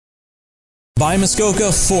By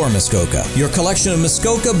Muskoka for Muskoka, your collection of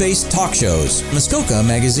Muskoka-based talk shows. Muskoka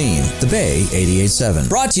Magazine, The Bay 88.7.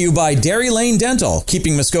 Brought to you by Dairy Lane Dental,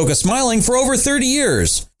 keeping Muskoka smiling for over 30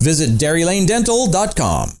 years. Visit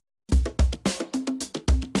DairyLaneDental.com.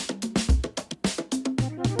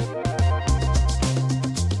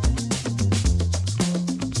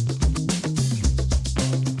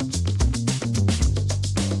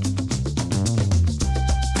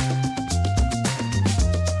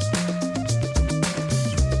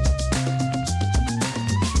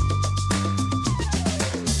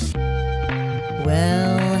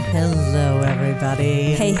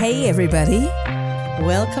 Hey, everybody.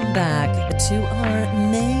 Welcome back to our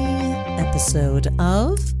May episode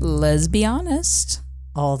of Lesbi Honest.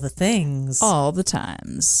 All the Things. All the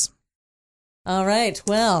times. All right.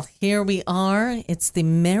 Well, here we are. It's the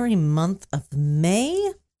merry month of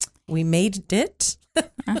May. We made it.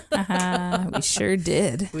 We sure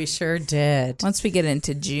did. We sure did. Once we get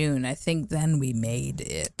into June, I think then we made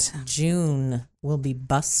it. June will be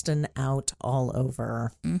busting out all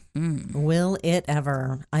over. Mm-hmm. Will it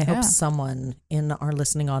ever? I hope someone in our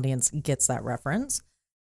listening audience gets that reference.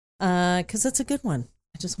 Because it's a good one.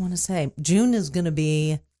 I just want to say June is going to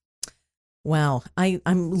be, wow.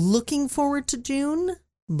 I'm looking forward to June,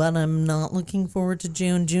 but I'm not looking forward to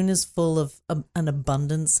June. June is full of an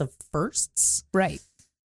abundance of firsts. Right.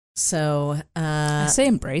 So I say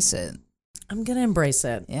embrace it. I'm going to embrace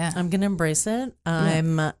it. Yeah. I'm going to embrace it.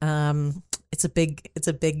 It's a big it's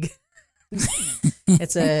a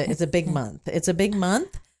big month. It's a big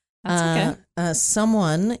month. That's okay.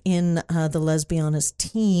 Someone in the Lesbi Honest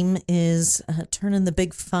team is turning the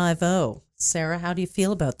big 5-0. Sarah, how do you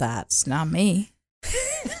feel about that? It's not me.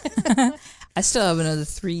 I still have another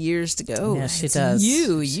 3 years to go. Yeah, she does.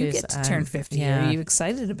 You She's, get to turn 50. yeah. Are you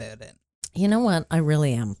excited about it? You know what? I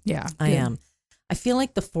really am. Yeah. I am. I feel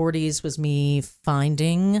like the 40s was me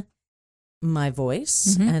finding my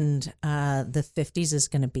voice, and the 50s is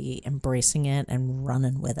going to be embracing it and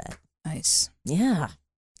running with it. Nice. Yeah.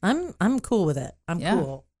 I'm cool with it. I'm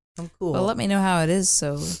cool. Well, let me know how it is,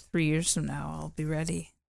 so 3 years from now I'll be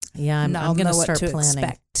ready. Yeah, I'm going to start planning.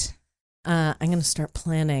 Expect. I'm going to start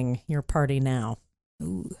planning your party now.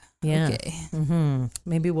 Ooh. Yeah. Okay. Mm-hmm.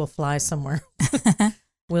 Maybe we'll fly somewhere.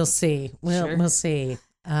 We'll see. We'll see.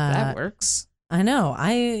 That works. I know.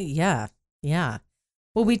 Yeah.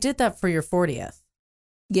 Well, we did that for your 40th.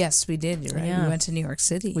 Yes, we did. You're right. Yeah. We went to New York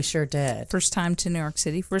City. We sure did. First time to New York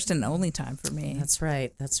City. First and only time for me. That's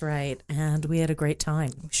right. And we had a great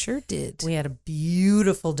time. We sure did. We had a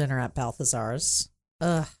beautiful dinner at Balthazar's.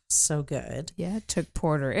 Ugh, so good. Yeah, took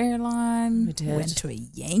Porter Airline. We did. Went to a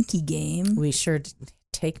Yankee game. We sure did.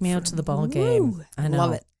 Take me out to the ball game. I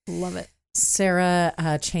know. Love it. Sarah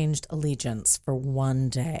changed allegiance for one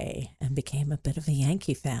day and became a bit of a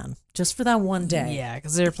Yankee fan just for that one day. Yeah,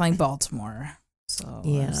 because they were playing Baltimore. So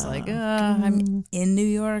I was like, I'm in New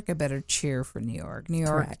York. I better cheer for New York. New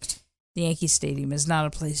York, correct. The Yankee Stadium is not a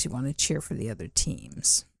place you want to cheer for the other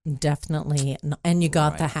teams. Definitely. And you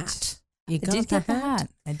got the hat. I did get the hat.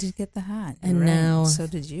 You're And right. now. So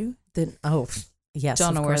did you? Yes.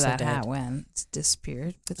 Don't know where I that did. hat went. It's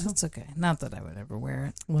disappeared, but it's okay. Not that I would ever wear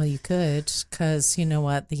it. Well, you could, because you know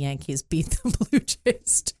what? The Yankees beat the Blue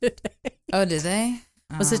Jays today. Oh, did they?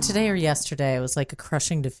 Was it today or yesterday? It was like a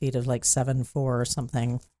crushing defeat of like 7-4 or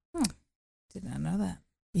something. Did not know that.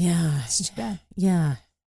 Yeah. It's too bad. Yeah.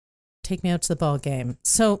 Take me out to the ball game.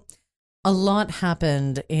 So a lot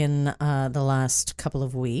happened in the last couple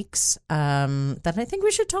of weeks that I think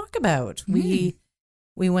we should talk about.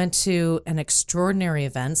 We went to an extraordinary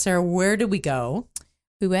event. Sarah, where did we go?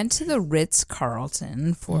 We went to the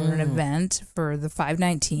Ritz-Carlton for an event for the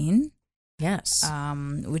 519. Yes.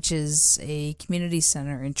 Which is a community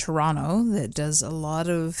center in Toronto that does a lot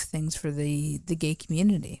of things for the gay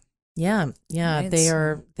community. Yeah. Right? They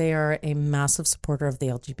are a massive supporter of the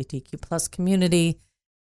LGBTQ plus community.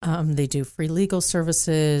 They do free legal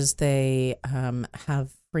services. They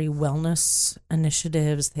have free wellness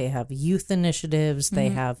initiatives. They have youth initiatives. They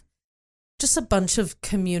have just a bunch of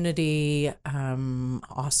community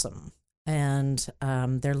awesome. And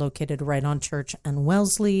they're located right on Church and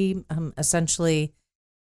Wellesley. Essentially,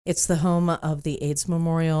 it's the home of the AIDS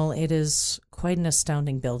Memorial. It is quite an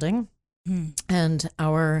astounding building. And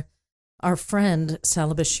our friend,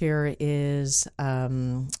 Salah Bashir, is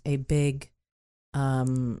a big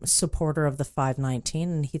supporter of the 519,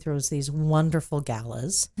 and he throws these wonderful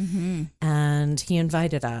galas. And he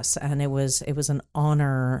invited us, and it was an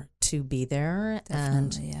honor to be there.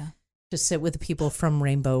 Definitely, and to sit with the people from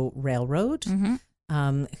Rainbow Railroad,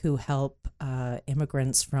 who help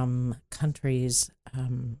immigrants from countries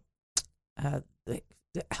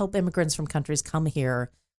help immigrants from countries come here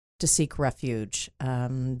to seek refuge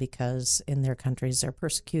because in their countries they're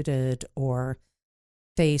persecuted or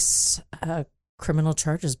face criminal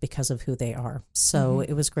charges because of who they are. So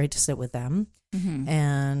it was great to sit with them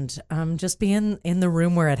and just be in the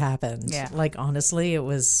room where it happened. Yeah. Like, honestly, it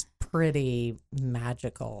was pretty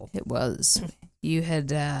magical. It was. You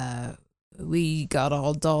had, we got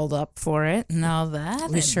all dolled up for it and all that.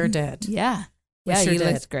 We sure did. Yeah. We Yeah, sure you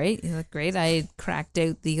did. looked great. You looked great. I had cracked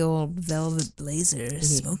out the old velvet blazer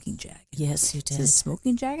smoking jacket. Yes, you Is it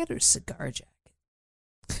smoking jacket or cigar jacket?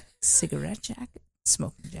 Cigarette jacket?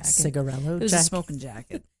 Smoking jacket. Cigarello It was jacket. a smoking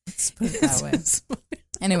jacket. Let's put it that way.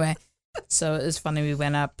 Anyway, so it was funny. We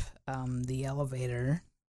went up the elevator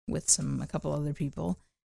with a couple other people,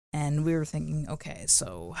 and we were thinking, okay,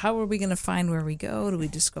 so how are we going to find where we go? Do we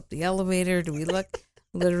just go up the elevator? Do we look?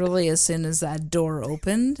 Literally, as soon as that door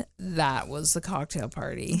opened, that was the cocktail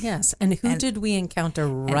party. Yes. And who did we encounter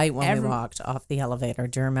right when we walked off the elevator?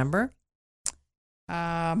 Do you remember?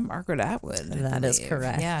 Margaret Atwood. That is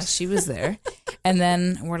correct. Yeah, she was there. And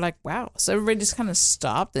then we're like, wow. So everybody just kind of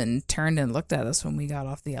stopped and turned and looked at us when we got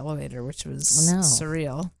off the elevator, which was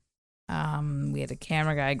surreal. We had a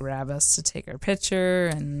camera guy grab us to take our picture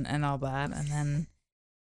and all that. And then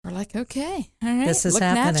we're like, okay, all right. This is look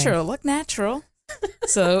happening. Look natural.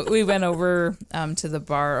 So we went over to the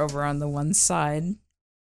bar over on the one side.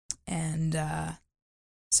 And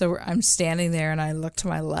so I'm standing there and I look to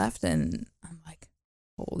my left and I'm like,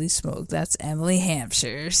 holy smoke, that's Emily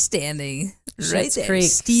Hampshire standing right Schitt's there. Creek.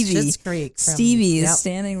 Stevie. Schitt's Creek from- Stevie is Yep.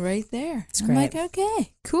 standing right there. It's I'm great. like,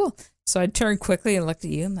 okay, cool. So I turned quickly and looked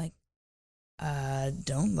at you. I'm like,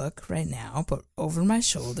 don't look right now, but over my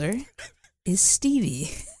shoulder is Stevie.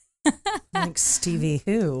 Like, Stevie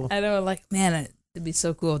who? I know, like, man, it'd be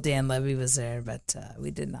so cool if Dan Levy was there, but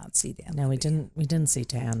we did not see Dan No, Levy. we didn't see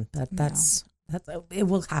Dan. That's it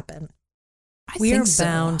will happen. I We think are so.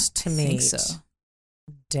 bound to I think meet so.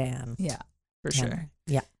 Dan. Yeah, for Dan. sure.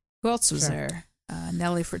 Yeah. Who else was Sure. there?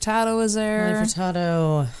 Nellie Furtado was there. Nelly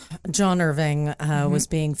Furtado, John Irving was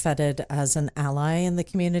being feted as an ally in the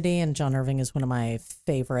community, and John Irving is one of my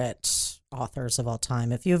favorite authors of all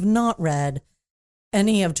time. If you have not read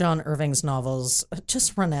any of John Irving's novels,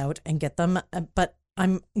 just run out and get them. But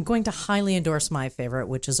I'm going to highly endorse my favorite,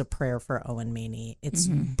 which is A Prayer for Owen Meany. It's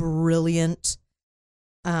brilliant.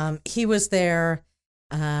 He was there.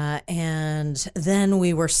 And then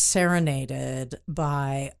we were serenaded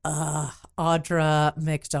by Audra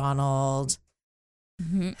McDonald,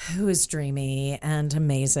 who is dreamy and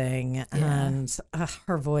amazing, and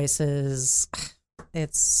her voice is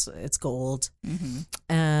it's gold,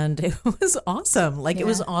 and it was awesome. Like it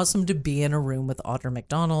was awesome to be in a room with Audra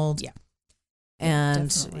McDonald. Yeah. And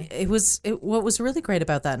definitely. what was really great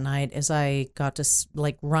about that night is I got to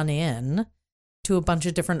like run in to a bunch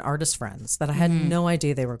of different artist friends that I had no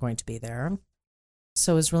idea they were going to be there.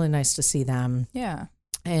 So it was really nice to see them. Yeah.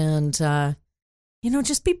 And,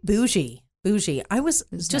 just be bougie. I was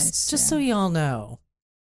just nice, so y'all know,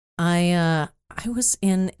 I was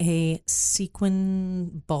in a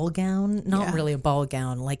sequin ball gown, not really a ball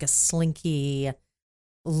gown, like a slinky,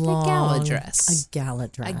 long A gala dress. a gala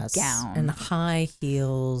dress, A gown. and high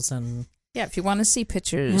heels, and Yeah, if you want to see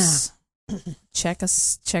pictures, check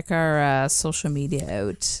our social media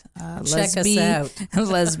out. check us out.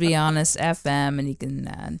 Lesbi Honest FM, and you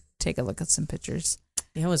can take a look at some pictures.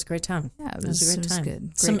 Yeah, it was a great time. Yeah, It was a great time.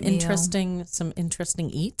 good. Some Great meal. interesting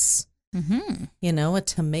eats. Mm-hmm. A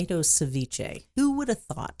tomato ceviche. Who would have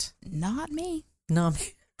thought? Not me. No,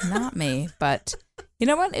 Not me. But you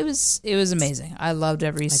know what? It was amazing. I loved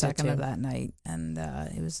every second too. of that night, and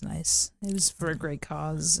it was nice. It was for a great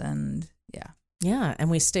cause, and yeah. yeah, and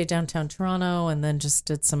we stayed downtown Toronto, and then just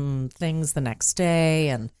did some things the next day,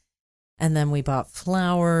 and then we bought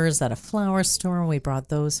flowers at a flower store, and we brought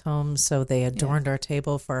those home. So they adorned our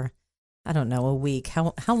table for, I don't know, a week.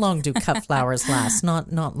 How long do cut flowers last?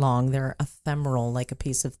 Not long. They're ephemeral, like a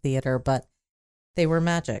piece of theater, but they were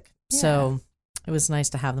magic. Yeah. So it was nice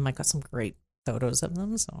to have them. I got some great photos of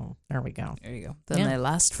them. So there we go. There you go. Then they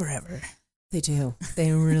last forever. They do.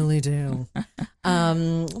 They really do.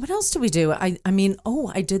 What else did we do? I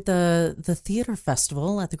did the theater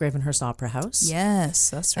festival at the Gravenhurst Opera House. Yes,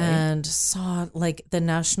 that's right. And saw like the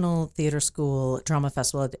National Theatre School Drama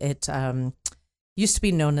Festival. It used to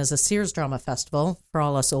be known as a Sears Drama Festival for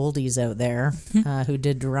all us oldies out there who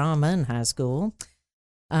did drama in high school.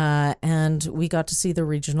 And we got to see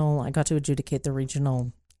I got to adjudicate the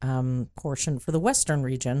regional portion for the Western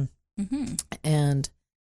region. Mm-hmm. And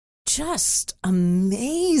just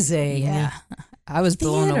amazing. Yeah. I was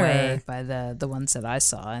blown theater. away by the ones that I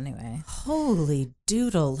saw anyway. Holy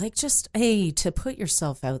doodle. Like just to put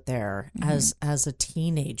yourself out there as a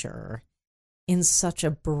teenager in such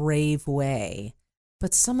a brave way.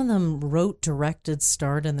 But some of them wrote, directed,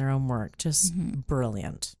 starred in their own work. Just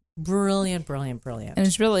brilliant. Brilliant. And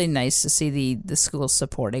it's really nice to see the schools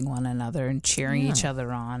supporting one another and cheering each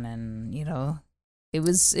other on. And, it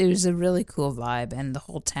was a really cool vibe. And the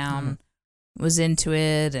whole town was into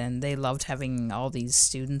it. And they loved having all these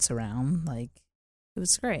students around. Like, it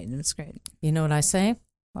was great. You know what I say?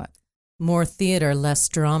 What? More theater, less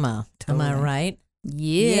drama. Totally. Am I right?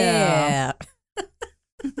 Yeah.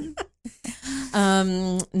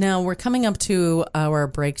 Now we're coming up to our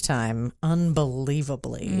break time.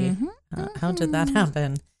 Unbelievably. How did that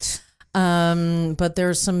happen? But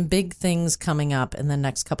there's some big things coming up in the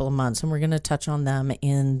next couple of months, and we're going to touch on them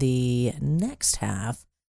in the next half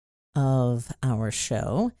of our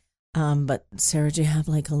show. But Sarah, do you have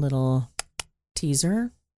like a little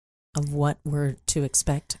teaser of what we're to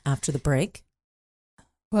expect after the break?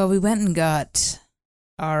 Well, we went and got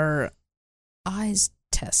our eyes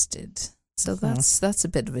tested. So that's a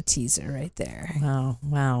bit of a teaser right there.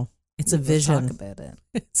 Wow. It's a vision. Talk about it.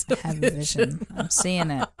 I have a vision. I'm seeing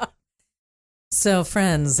it. So,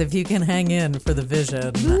 friends, if you can hang in for the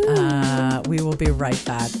vision, we will be right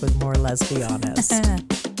back with more Let's Be Honest.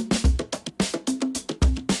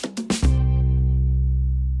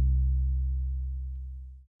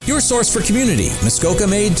 Your source for community,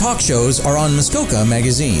 Muskoka-made talk shows are on Muskoka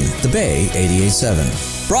Magazine, The Bay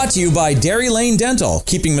 88.7. Brought to you by Dairy Lane Dental,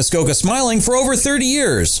 keeping Muskoka smiling for over 30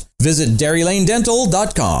 years. Visit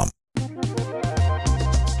DairyLaneDental.com.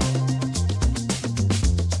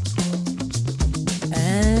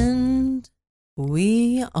 And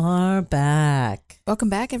we are back. Welcome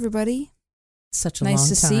back, everybody. Such a nice long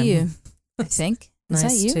to time. See you. I think. Is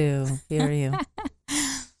Nice that you? to hear you.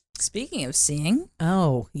 Speaking of seeing,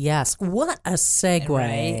 Oh, yes. What a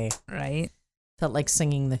segue. right. Felt like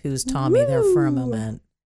singing the Who's Tommy there for a moment.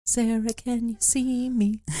 Sarah, can you see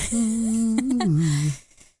me?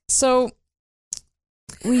 So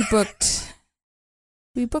we booked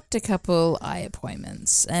a couple eye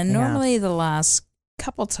appointments, and normally the last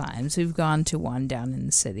couple times we've gone to one down in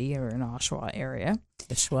the city or in Oshawa area,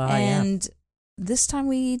 and this time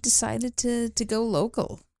we decided to go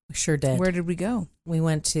local. We sure did. Where did we go? We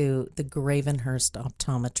went to the Gravenhurst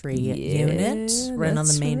Optometry Unit, right on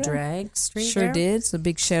the main drag street. Sure there. did. So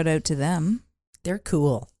big shout out to them. They're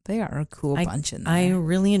cool. They are a cool bunch in there. I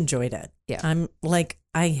really enjoyed it. Yeah.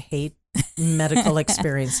 I hate medical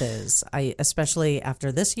experiences. Especially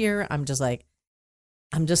after this year, I'm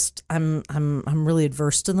really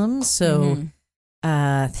adverse to them. So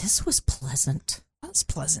this was pleasant. That was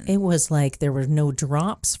pleasant. It was like there were no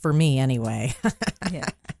drops for me anyway. Yeah.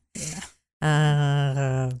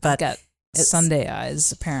 But got Sunday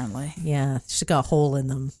eyes, apparently. Yeah, she's got a hole in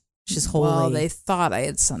them. She's holy. Well, they thought I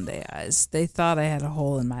had Sunday eyes. They thought I had a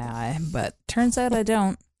hole in my eye, but turns out I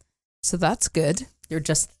don't. So that's good. You're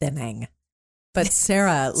just thinning. But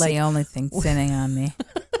Sarah, it's the only thing thinning on me.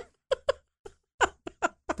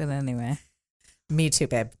 But anyway. Me too,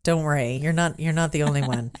 babe. Don't worry. You're not the only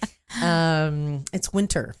one. It's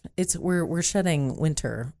winter. We're shedding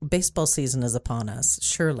winter. Baseball season is upon us.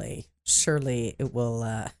 Surely it will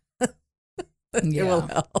it will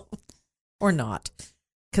help. Or not.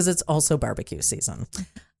 Because it's also barbecue season.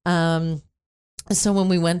 So when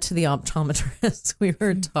we went to the optometrist, we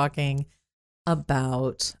were talking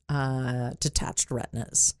about detached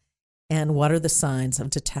retinas and what are the signs of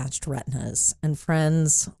detached retinas. And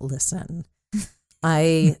friends, listen,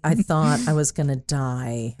 I thought I was going to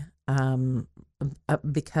die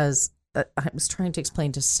because I was trying to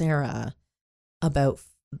explain to Sarah about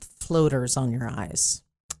floaters on your eyes.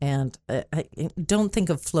 And I don't think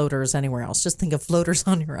of floaters anywhere else. Just think of floaters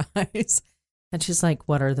on your eyes. And she's like,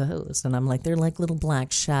 what are those? And I'm like, they're like little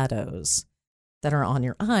black shadows that are on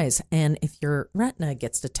your eyes. And if your retina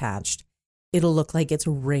gets detached, it'll look like it's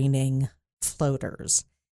raining floaters.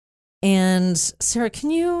 And Sarah, can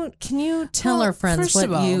you tell our friends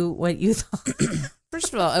what you thought?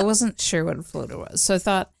 First of all, I wasn't sure what a floater was. So I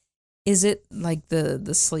thought, is it like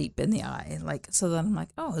the sleep in the eye? Like, so then I'm like,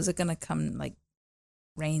 oh, is it going to come like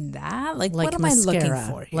rain that? Like what am mascara, I looking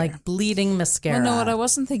for here? Like bleeding mascara. Well, no, what I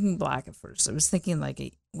wasn't thinking black at first. I was thinking like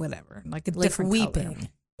a different weeping. Color.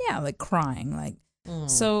 Yeah, like crying. Like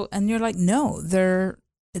so, and you're like, no, they're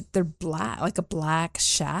black, like a black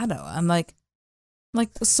shadow. I'm like,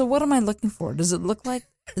 so what am I looking for? Does it look like?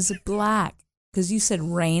 Is it black? Because you said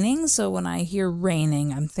raining. So when I hear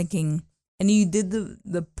raining, I'm thinking, and you did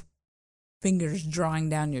the fingers drawing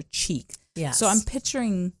down your cheek. Yes. So I'm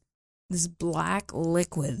picturing this black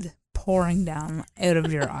liquid pouring down out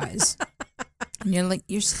of your eyes. And you're like,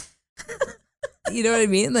 you know what I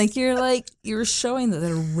mean? Like, you're showing that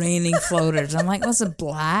they're raining floaters. I'm like, was it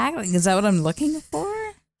black? Like, is that what I'm looking for?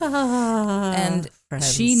 And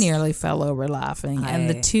friends. She nearly fell over laughing. And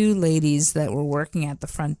the two ladies that were working at the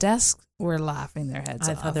front desk were laughing their heads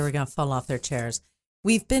off. I thought they were going to fall off their chairs.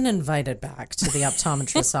 We've been invited back to the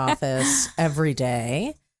optometrist's office every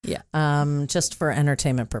day. Yeah. Just for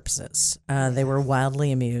entertainment purposes. They were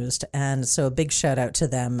wildly amused. And so a big shout out to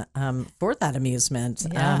them for that amusement.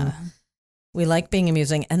 Yeah. We like being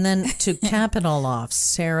amusing. And then to cap it all off,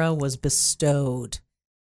 Sarah was bestowed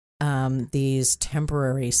these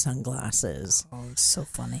temporary sunglasses. Oh, it's so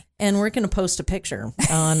funny. And we're going to post a picture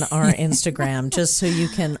on our Instagram just so you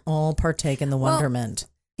can all partake in the wonderment.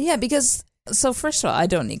 Yeah, because, so first of all, I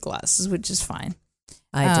don't need glasses, which is fine.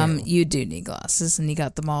 I do. You do need glasses, and you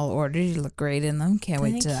got them all ordered. You look great in them. Can't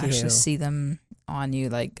wait to actually see them on you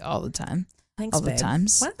like all the time. Thanks, all babe. the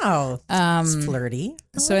times. Wow. It's flirty.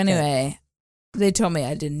 So anyway, they told me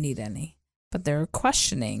I didn't need any. But they're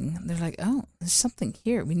questioning. They're like, oh, there's something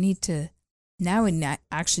here. We need to, now we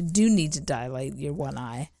actually do need to dilate your one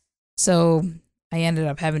eye. So I ended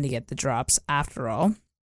up having to get the drops after all.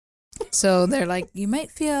 So they're like, you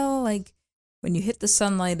might feel like when you hit the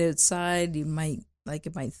sunlight outside, it might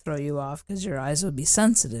throw you off because your eyes will be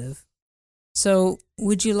sensitive. So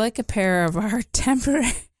would you like a pair of our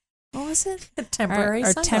temporary, what was it? Temporary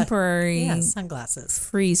our temporary sunglasses.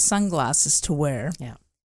 Free sunglasses to wear. Yeah.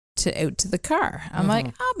 Out to the car. I'm like,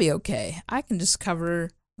 I'll be okay. I can just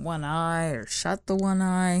cover one eye or shut the one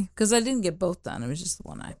eye because I didn't get both done. It was just the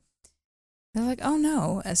one eye. They're like, oh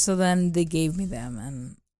no. And so then they gave me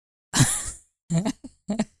them, and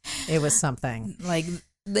it was something. Like,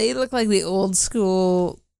 they look like the old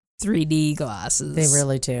school 3D glasses. They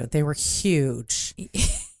really do. They were huge.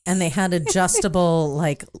 And they had adjustable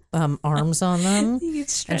arms on them.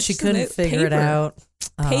 And she couldn't figure it out.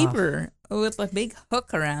 Paper with a big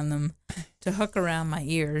hook around them to hook around my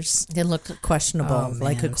ears. It looked questionable,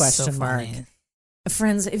 like a question mark. Funny.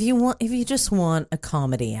 Friends, if you just want a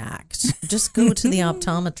comedy act, just go to the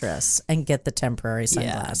optometrist and get the temporary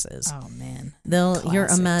sunglasses. Yeah. Oh man, Your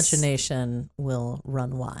imagination will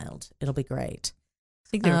run wild. It'll be great. I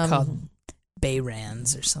think they were called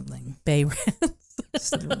Bay-Rans or something.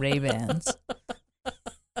 Bay-Rans. Ray-Bans.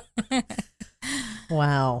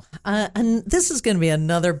 Wow. And this is going to be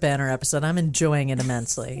another banner episode. I'm enjoying it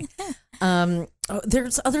immensely.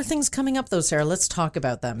 There's other things coming up, though, Sarah. Let's talk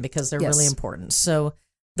about them because they're really important. So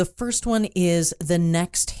the first one is the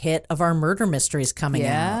next hit of our murder mysteries coming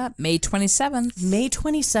out. May 27th. May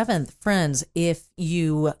 27th. Friends, if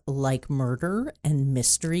you like murder and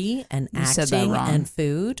mystery and acting and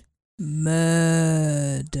food.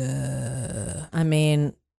 Murder. I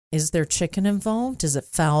mean... Is there chicken involved? Is it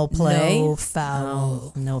foul play? No foul.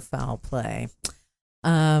 Oh, no foul play.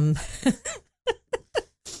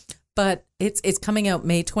 But it's coming out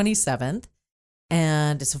May 27th,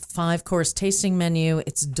 and it's a 5-course tasting menu.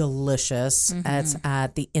 It's delicious. It's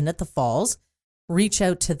at the Inn at the Falls. Reach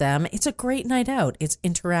out to them. It's a great night out. It's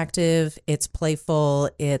interactive. It's playful.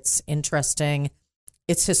 It's interesting.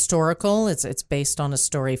 It's historical. It's based on a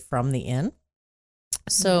story from the inn.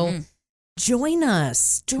 So... Join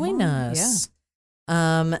us. Yeah.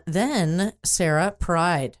 Then, Sarah,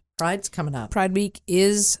 Pride's coming up. Pride Week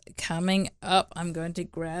is coming up. I'm going to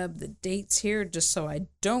grab the dates here just so I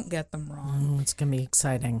don't get them wrong. It's going to be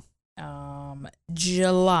exciting.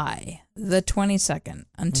 July the 22nd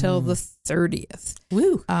until the 30th.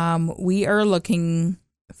 Woo. We are looking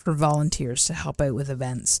for volunteers to help out with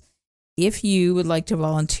events. If you would like to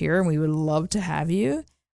volunteer, we would love to have you.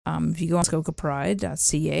 If you go on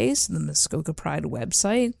muskokapride.ca, so the Muskoka Pride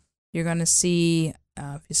website, you're going to see,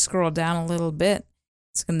 if you scroll down a little bit,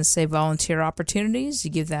 it's going to say volunteer opportunities.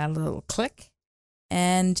 You give that a little click,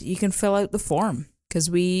 and you can fill out the form because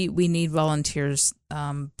we need volunteers.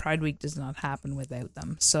 Pride Week does not happen without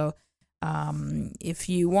them. So if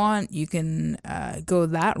you want, you can go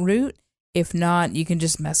that route. If not, you can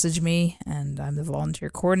just message me, and I'm the volunteer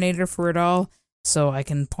coordinator for it all. So I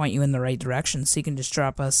can point you in the right direction. So you can just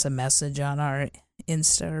drop us a message on our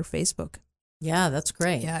Insta or Facebook. Yeah, that's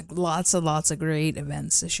great. Yeah, lots of great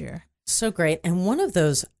events this year. So great. And one of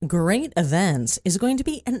those great events is going to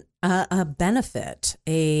be a benefit,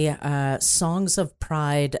 a Songs of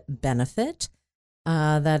Pride benefit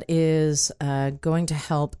that is going to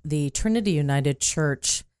help the Trinity United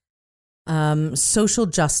Church social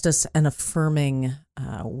justice and affirming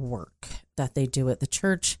work that they do at the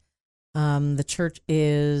church. The church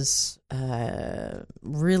is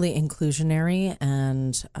really inclusionary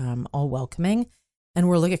and all welcoming. And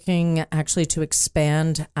we're looking actually to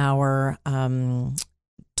expand our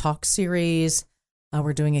talk series.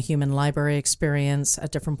 We're doing a human library experience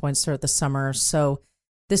at different points throughout the summer. So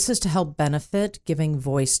this is to help benefit giving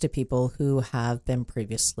voice to people who have been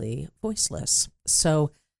previously voiceless.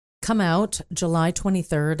 So come out July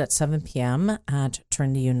 23rd at 7 p.m. at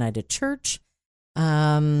Trinity United Church.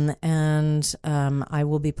 And I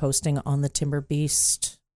will be posting on the Timber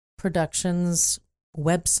Beast Productions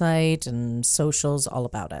website and socials all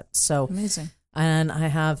about it. So amazing. And I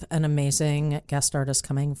have an amazing guest artist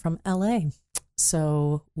coming from LA.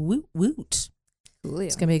 So woot woot. Coolio.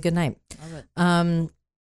 It's going to be a good night. Love it.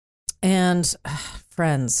 And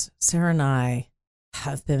friends, Sarah and I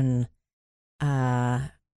have been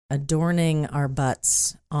adorning our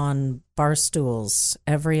butts on bar stools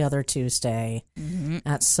every other Tuesday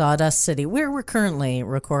at Sawdust City, where we're currently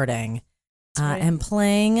recording, right. and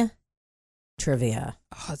playing trivia.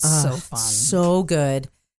 Oh, it's so fun. So good.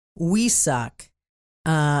 We suck.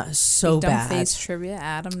 So Big Dumb bad. Face trivia.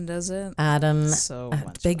 Adam does it. Adam, So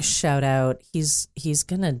much big fun. shout out. He's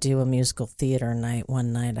gonna do a musical theater night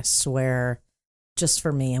one night, I swear, just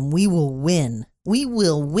for me, and we will win. We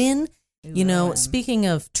will win. You know, speaking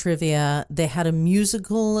of trivia, they had a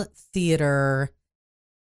musical theater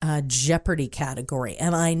Jeopardy category,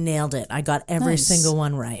 and I nailed it. I got every single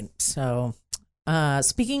one right. So,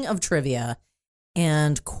 speaking of trivia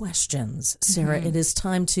and questions, Sarah, it is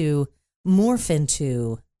time to morph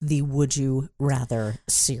into the Would You Rather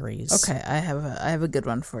series. Okay, I have a good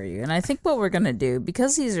one for you. And I think what we're going to do,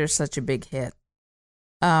 because these are such a big hit,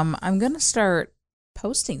 I'm going to start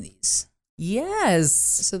posting these. Yes.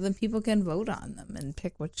 So then people can vote on them and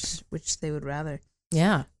pick which they would rather.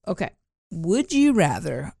 Yeah. Okay. Would you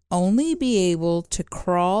rather only be able to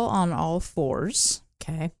crawl on all fours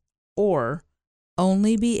Okay. or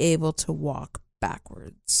only be able to walk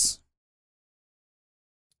backwards?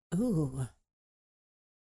 Ooh.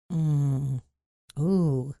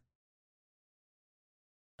 Ooh.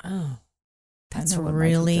 Oh. That's I know what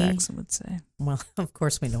really Michael Jackson would say. Well, of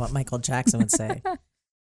course we know what Michael Jackson would say.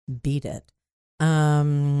 Beat it. I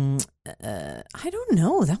don't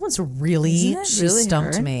know. That one's really, Isn't it really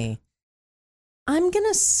stumped hard? me. I'm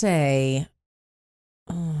gonna say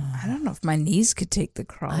I don't know if my knees could take the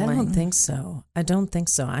crawling. I don't think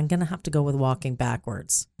so. I'm gonna have to go with walking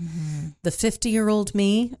backwards. Mm-hmm. The 50-year-old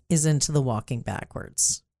me is into the walking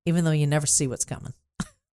backwards, even though you never see what's coming.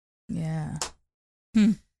 Yeah.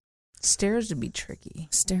 Stairs would be tricky.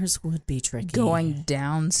 Stairs would be tricky. Going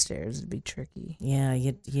downstairs would be tricky. Yeah,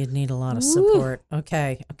 you'd need a lot of support.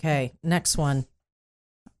 Okay. Next one.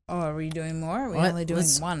 Oh, are we doing more? Or are we What? only doing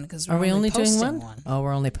one? Because Are we only doing posting one? Oh,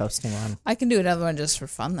 we're only posting one. I can do another one just for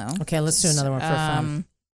fun, though. Okay, let's do another one for fun.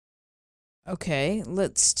 Okay,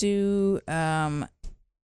 let's do.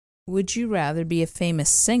 Would you rather be a famous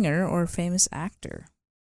singer or a famous actor?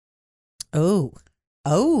 Oh,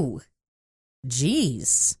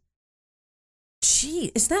 geez.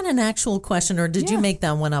 Gee, is that an actual question, or did you make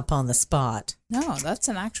that one up on the spot? No, that's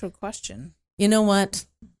an actual question. You know what?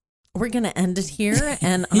 We're going to end it here,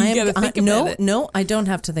 and no, I don't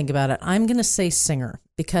have to think about it. I'm going to say singer,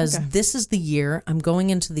 because this is the year, I'm going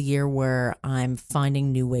into the year where I'm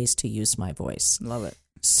finding new ways to use my voice. Love it.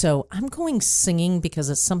 So I'm going singing because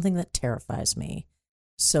it's something that terrifies me.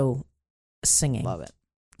 So singing. Love it.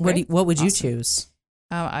 What would you choose?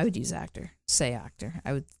 I would use actor. Say actor.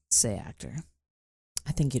 I would say actor.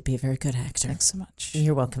 I think you'd be a very good actor. Thanks so much.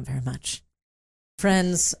 You're welcome very much.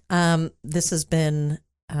 Friends, this has been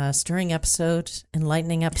a stirring episode,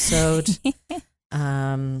 enlightening episode.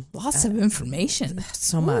 Lots of information.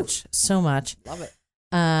 So much. Love it.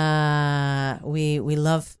 We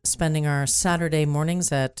love spending our Saturday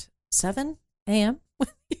mornings at 7 a.m.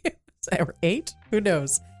 or 8? Who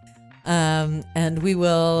knows? And we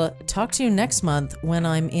will talk to you next month when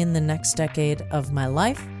I'm in the next decade of my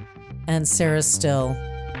life and Sarah's still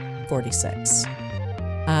 46.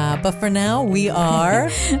 But for now, we are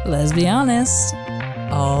Let's be honest.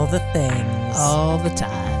 all the things. All the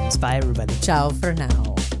times. Bye, everybody. Ciao for now.